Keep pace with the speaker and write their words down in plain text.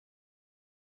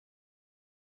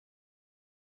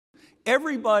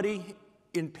Everybody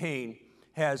in pain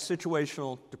has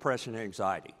situational depression and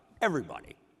anxiety.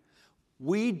 Everybody.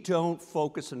 We don't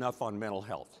focus enough on mental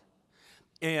health.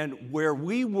 And where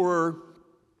we were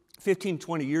 15,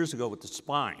 20 years ago with the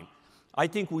spine, I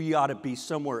think we ought to be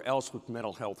somewhere else with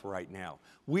mental health right now.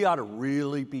 We ought to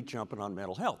really be jumping on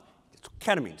mental health. It's what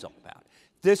ketamine's all about.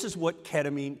 This is what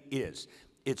ketamine is.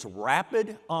 It's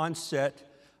rapid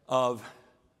onset of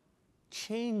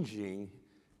changing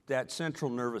that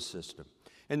central nervous system.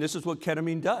 And this is what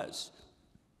ketamine does.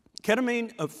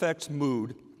 Ketamine affects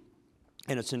mood,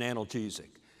 and it's an analgesic.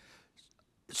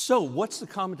 So what's the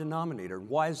common denominator?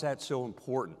 Why is that so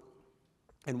important?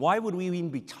 And why would we even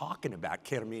be talking about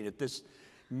ketamine at this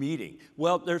meeting?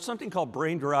 Well, there's something called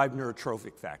brain-derived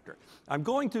neurotrophic factor. I'm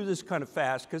going through this kind of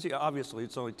fast because obviously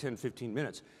it's only 10, 15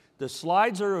 minutes. The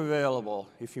slides are available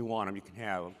if you want them, you can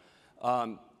have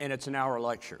them. And it's an hour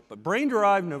lecture. But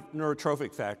brain-derived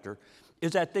neurotrophic factor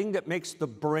is that thing that makes the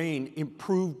brain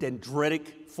improve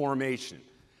dendritic formation,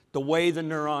 the way the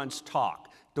neurons talk,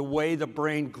 the way the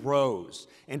brain grows.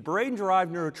 And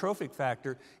brain-derived neurotrophic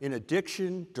factor in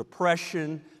addiction,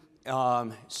 depression,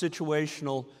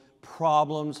 situational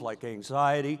problems like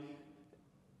anxiety,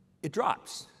 it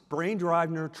drops.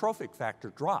 Brain-derived neurotrophic factor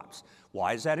drops.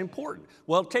 Why is that important?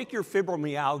 Well, take your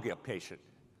fibromyalgia patient.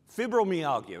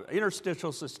 Fibromyalgia,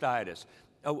 interstitial cystitis,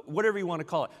 whatever you want to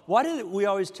call it. Why do we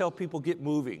always tell people get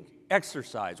moving,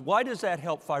 exercise? Why does that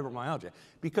help fibromyalgia?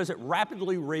 Because it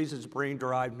rapidly raises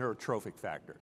brain-derived neurotrophic factor.